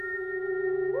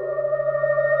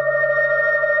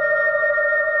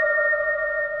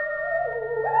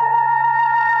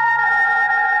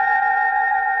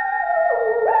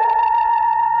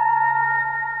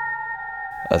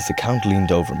as the Count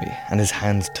leaned over me and his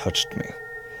hands touched me,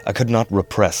 I could not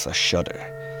repress a shudder.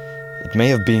 It may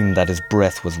have been that his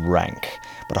breath was rank,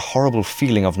 but a horrible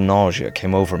feeling of nausea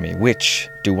came over me, which,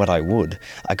 do what I would,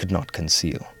 I could not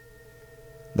conceal.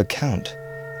 The Count,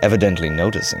 evidently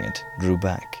noticing it, drew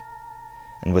back,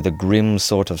 and with a grim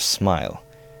sort of smile,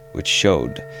 which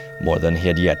showed, more than he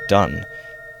had yet done,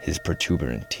 his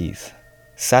protuberant teeth,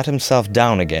 sat himself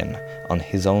down again on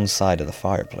his own side of the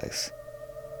fireplace.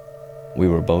 We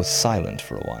were both silent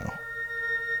for a while,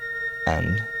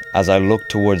 and, as I looked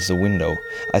towards the window,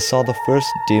 I saw the first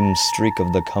dim streak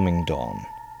of the coming dawn.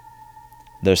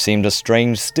 There seemed a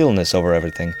strange stillness over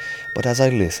everything, but as I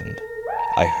listened,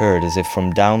 I heard as if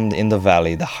from down in the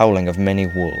valley the howling of many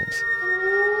wolves.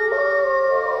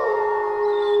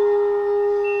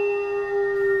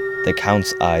 The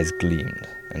Count's eyes gleamed,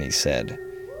 and he said,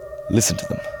 "Listen to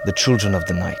them, the children of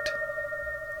the night.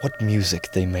 What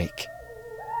music they make."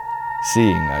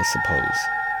 Seeing, I suppose,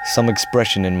 some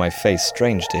expression in my face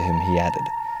strange to him, he added,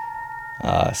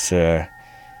 "Ah, sir,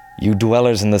 you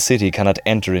dwellers in the city cannot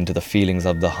enter into the feelings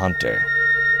of the hunter."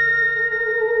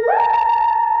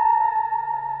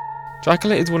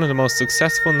 Dracula is one of the most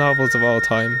successful novels of all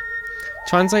time.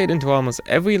 Translated into almost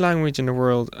every language in the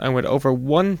world, and with over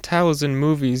 1,000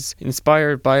 movies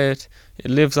inspired by it, it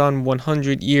lives on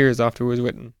 100 years after it was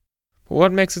written. But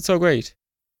what makes it so great?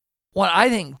 Well, I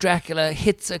think Dracula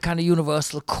hits a kind of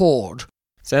universal chord.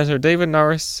 Senator David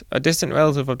Norris, a distant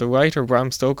relative of the writer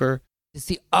Bram Stoker, it's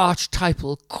the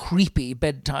archetypal, creepy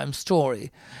bedtime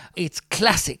story. It's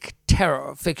classic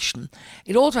terror fiction.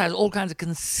 It also has all kinds of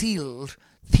concealed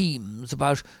themes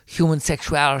about human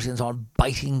sexuality and so on,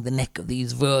 biting the neck of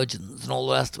these virgins and all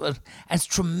the rest of it. And it's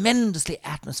tremendously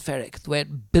atmospheric, the way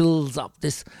it builds up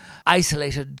this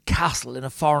isolated castle in a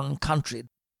foreign country.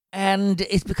 And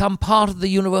it's become part of the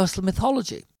universal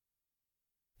mythology.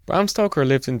 Bram Stoker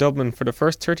lived in Dublin for the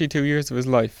first 32 years of his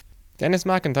life. Dennis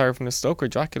McIntyre from the Stoker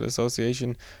Dracula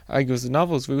Association argues the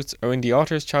novel's roots are in the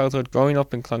author's childhood growing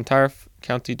up in Clontarf,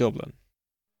 County Dublin.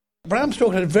 Bram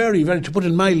Stoker had to put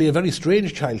it mildly, a very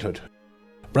strange childhood.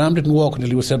 Bram didn't walk until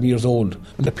he was 7 years old,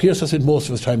 and appears to spend most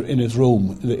of his time in his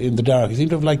room, in the dark. He seemed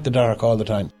to have liked the dark all the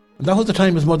time. And that was the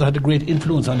time his mother had a great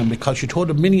influence on him, because she told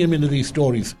him many of these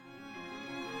stories.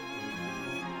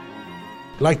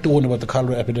 Like the one about the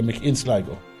cholera epidemic in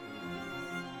Sligo.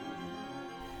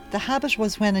 The habit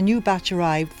was, when a new batch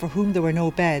arrived for whom there were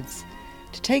no beds,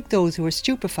 to take those who were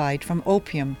stupefied from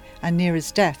opium and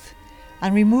nearest death,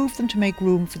 and remove them to make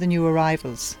room for the new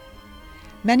arrivals.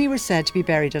 Many were said to be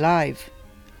buried alive.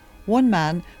 One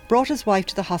man brought his wife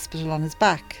to the hospital on his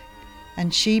back,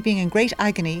 and she, being in great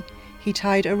agony, he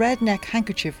tied a red neck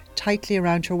handkerchief tightly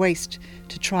around her waist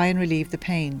to try and relieve the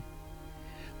pain.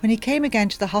 When he came again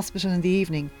to the hospital in the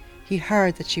evening, he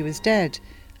heard that she was dead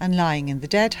and lying in the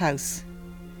dead house.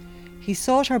 He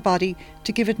sought her body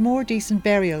to give it more decent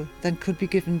burial than could be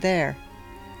given there.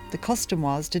 The custom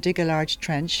was to dig a large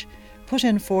trench, put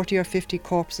in 40 or 50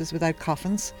 corpses without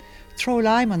coffins, throw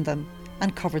lime on them,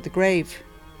 and cover the grave.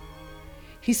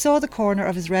 He saw the corner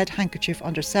of his red handkerchief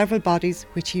under several bodies,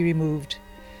 which he removed,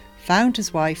 found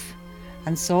his wife,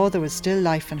 and saw there was still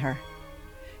life in her.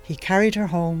 He carried her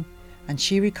home, and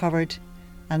she recovered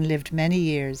and lived many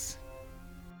years.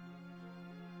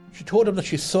 She told him that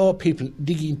she saw people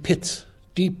digging pits,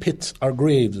 deep pits or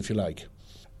graves, if you like,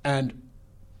 and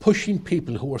pushing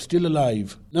people who were still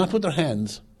alive, not with their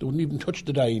hands, they wouldn't even touch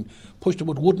the dying, pushed them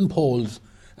with wooden poles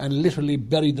and literally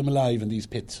buried them alive in these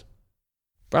pits.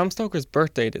 Bram Stoker's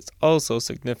birth date is also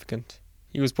significant.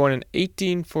 He was born in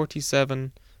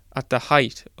 1847 at the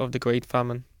height of the Great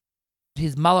Famine.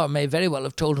 His mother may very well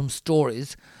have told him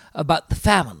stories about the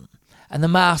famine and the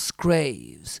mass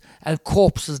graves and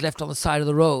corpses left on the side of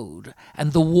the road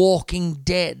and the walking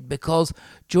dead, because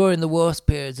during the worst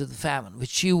periods of the famine, which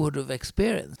she would have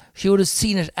experienced, she would have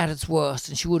seen it at its worst,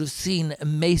 and she would have seen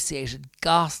emaciated,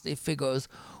 ghastly figures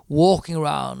walking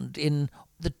around in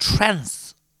the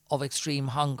trance of extreme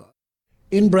hunger.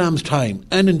 In Bram's time,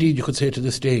 and indeed you could say to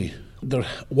this day, there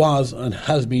was and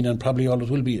has been and probably always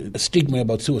will be a stigma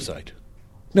about suicide.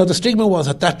 Now the stigma was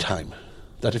at that time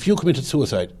that if you committed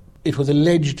suicide, it was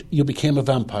alleged you became a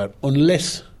vampire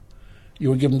unless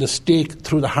you were given the stake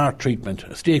through the heart treatment.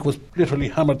 A stake was literally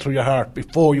hammered through your heart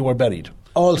before you were buried.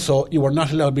 Also, you were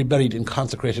not allowed to be buried in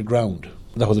consecrated ground.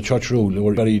 That was a church rule. You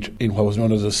were buried in what was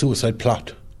known as a suicide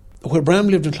plot. Where Bram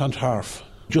lived in Clontarf,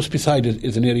 just beside it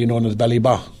is an area known as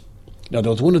Ballybah. Now,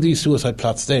 there was one of these suicide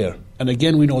plots there, and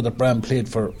again we know that Bram played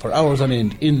for hours on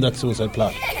end in that suicide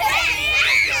plot.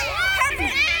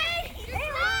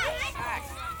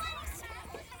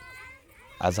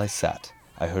 As I sat,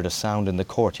 I heard a sound in the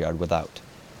courtyard without,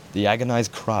 the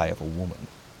agonized cry of a woman.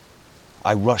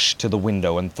 I rushed to the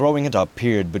window and, throwing it up,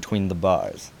 peered between the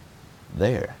bars.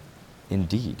 There,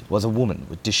 indeed, was a woman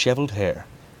with disheveled hair,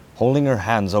 holding her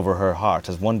hands over her heart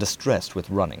as one distressed with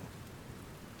running.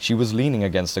 She was leaning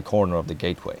against the corner of the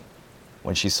gateway.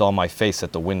 When she saw my face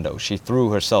at the window, she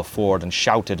threw herself forward and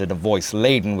shouted in a voice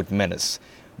laden with menace,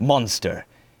 "Monster,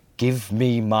 give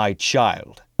me my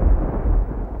child!"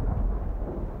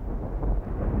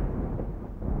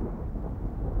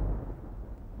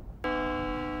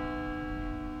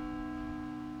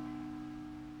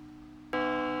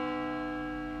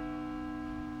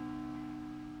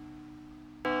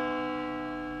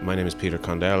 My name is Peter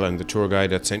Condell. I'm the tour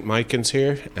guide at St. Michan's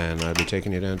here, and I'll be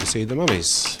taking you down to see the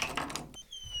mummies.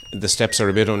 The steps are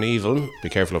a bit uneven. Be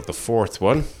careful of the fourth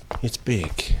one. It's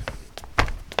big.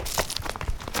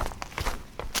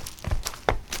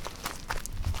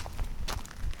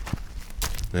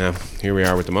 Now, here we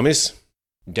are with the mummies.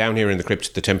 Down here in the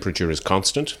crypt, the temperature is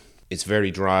constant. It's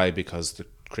very dry because the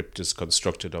crypt is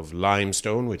constructed of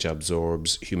limestone, which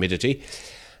absorbs humidity.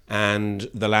 And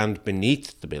the land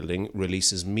beneath the building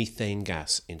releases methane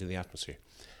gas into the atmosphere.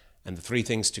 And the three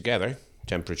things together,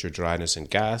 temperature, dryness and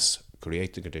gas,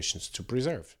 create the conditions to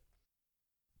preserve.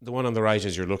 The one on the right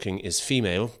as you're looking is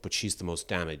female, but she's the most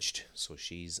damaged. So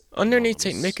she's Underneath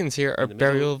St. anonymous. Michan's here are In the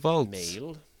middle, burial vaults.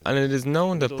 male. And it is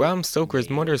known that Bram Stoker's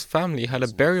mother's family had a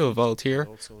burial vault here,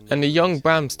 and the young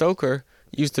Bram Stoker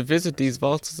used to visit these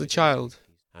vaults as a child.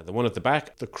 And the one at the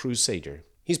back, the Crusader.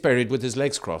 He's buried with his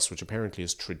legs crossed, which apparently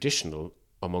is traditional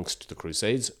amongst the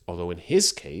Crusades, although in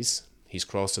his case, he's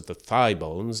crossed at the thigh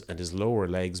bones and his lower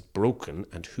legs broken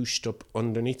and hooshed up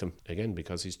underneath him, again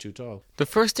because he's too tall. The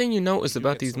first thing you notice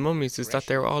about these mummies is that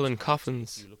they're all in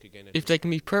coffins. If they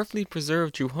can be perfectly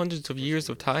preserved through hundreds of years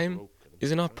of time,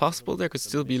 is it not possible there could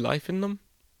still be life in them?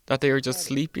 That they are just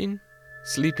sleeping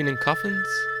in coffins?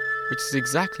 Which is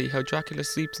exactly how Dracula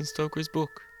sleeps in Stoker's book.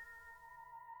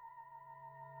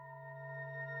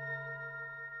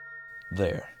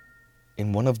 There,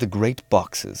 in one of the great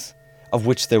boxes, of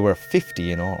which there were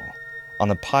 50 in all,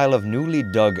 on a pile of newly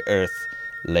dug earth,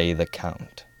 lay the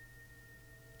Count.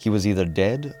 He was either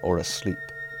dead or asleep.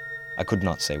 I could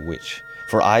not say which,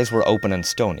 for eyes were open and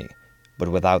stony, but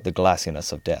without the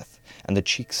glassiness of death, and the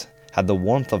cheeks had the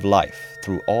warmth of life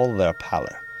through all their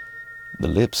pallor. The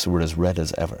lips were as red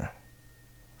as ever.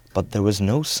 But there was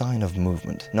no sign of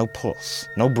movement, no pulse,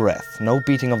 no breath, no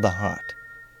beating of the heart.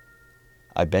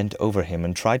 I bent over him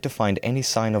and tried to find any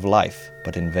sign of life,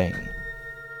 but in vain.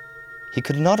 He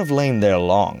could not have lain there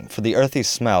long, for the earthy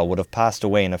smell would have passed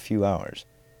away in a few hours.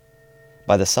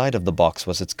 By the side of the box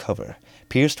was its cover,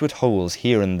 pierced with holes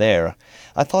here and there.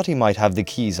 I thought he might have the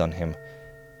keys on him,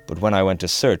 but when I went to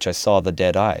search I saw the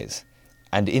dead eyes,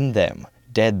 and in them,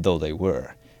 dead though they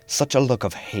were, such a look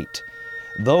of hate,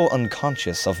 though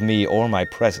unconscious of me or my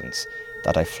presence,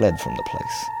 that I fled from the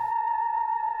place.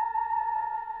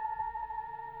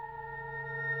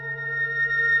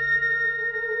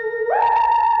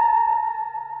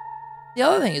 The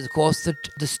other thing is, of course, that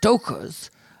the Stokers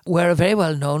were a very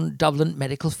well-known Dublin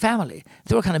medical family.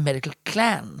 They were a kind of medical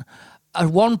clan. At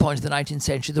one point in the 19th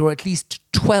century, there were at least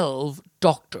 12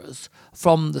 doctors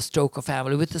from the Stoker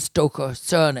family with the Stoker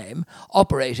surname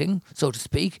operating, so to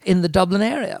speak, in the Dublin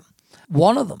area.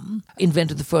 One of them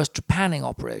invented the first trepanning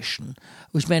operation,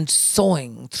 which meant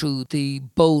sawing through the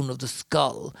bone of the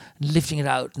skull, and lifting it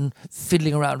out and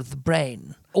fiddling around with the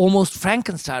brain. Almost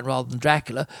Frankenstein rather than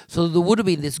Dracula, so there would have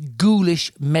been this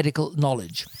ghoulish medical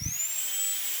knowledge.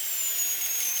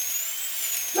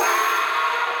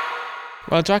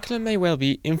 While Dracula may well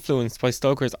be influenced by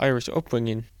Stoker's Irish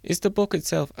upbringing, is the book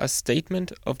itself a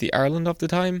statement of the Ireland of the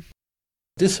time?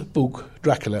 This book,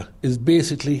 Dracula, is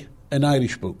basically an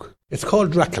Irish book. It's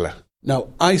called Dracula. Now,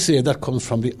 I say that comes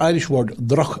from the Irish word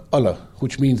Dracula,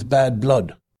 which means bad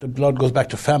blood. The blood goes back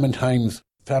to famine times.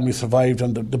 Family survived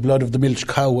on the blood of the milch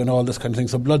cow and all this kind of thing.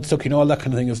 So blood sucking, all that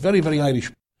kind of thing is very, very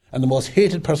Irish. And the most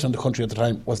hated person in the country at the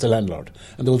time was the landlord.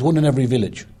 And there was one in every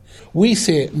village. We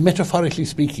say, metaphorically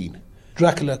speaking,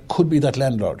 Dracula could be that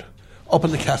landlord up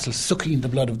in the castle sucking the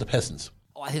blood of the peasants.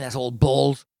 Oh, I think that's all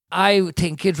balls. I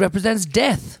think it represents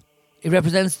death. It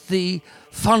represents the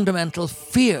fundamental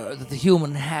fear that the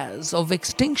human has of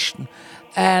extinction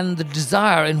and the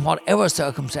desire in whatever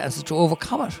circumstances to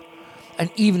overcome it. And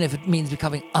even if it means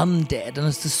becoming undead, and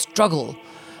it's the struggle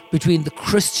between the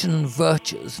Christian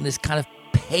virtues and this kind of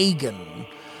pagan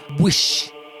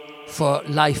wish for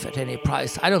life at any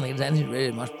price. I don't think there's anything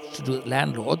really much to do with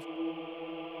landlords.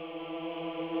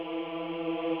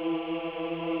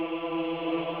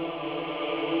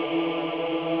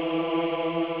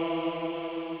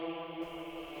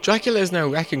 Dracula is now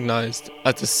recognised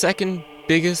as the second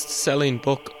biggest selling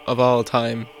book of all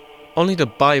time. Only the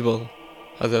Bible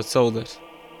has outsold it.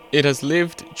 It has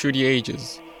lived through the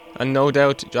ages, and no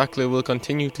doubt Dracula will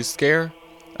continue to scare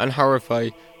and horrify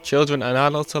children and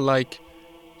adults alike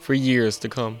for years to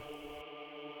come.